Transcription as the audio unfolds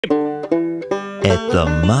At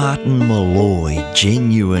the Martin Molloy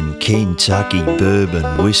Genuine Kentucky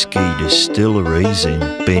Bourbon Whiskey Distilleries in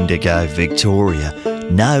Bendigo, Victoria,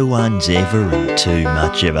 no one's ever in too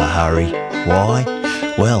much of a hurry. Why?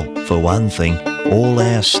 Well, for one thing, all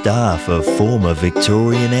our staff are former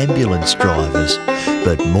Victorian ambulance drivers.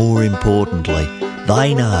 But more importantly,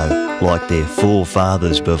 they know, like their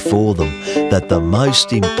forefathers before them, that the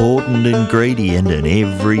most important ingredient in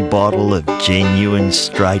every bottle of genuine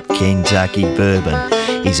straight Kentucky bourbon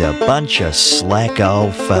is a bunch of slack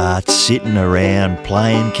old farts sitting around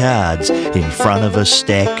playing cards in front of a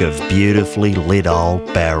stack of beautifully lit old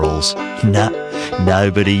barrels. Nah,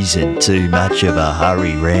 nobody's in too much of a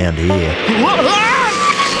hurry round here.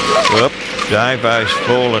 Whoop, Davo's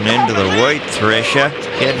fallen into the wheat thresher.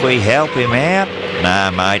 Can we help him out?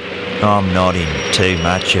 Nah, mate, I'm not in too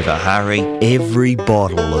much of a hurry. Every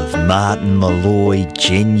bottle of Martin Molloy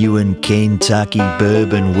Genuine Kentucky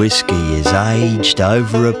Bourbon Whiskey is aged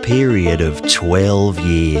over a period of 12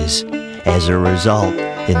 years. As a result,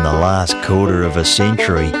 in the last quarter of a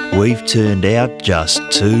century, we've turned out just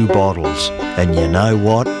 2 bottles. And you know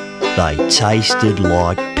what? They tasted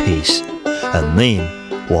like piss. And then,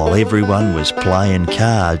 while everyone was playing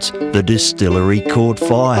cards, the distillery caught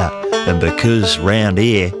fire. And because round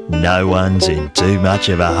here no one's in too much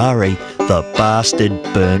of a hurry, the bastard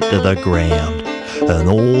burnt to the ground. And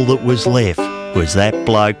all that was left was that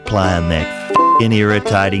bloke playing that f***ing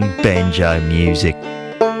irritating banjo music.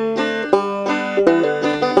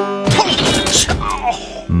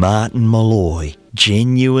 Martin Molloy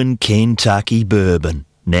Genuine Kentucky Bourbon,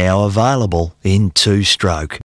 now available in 2-stroke.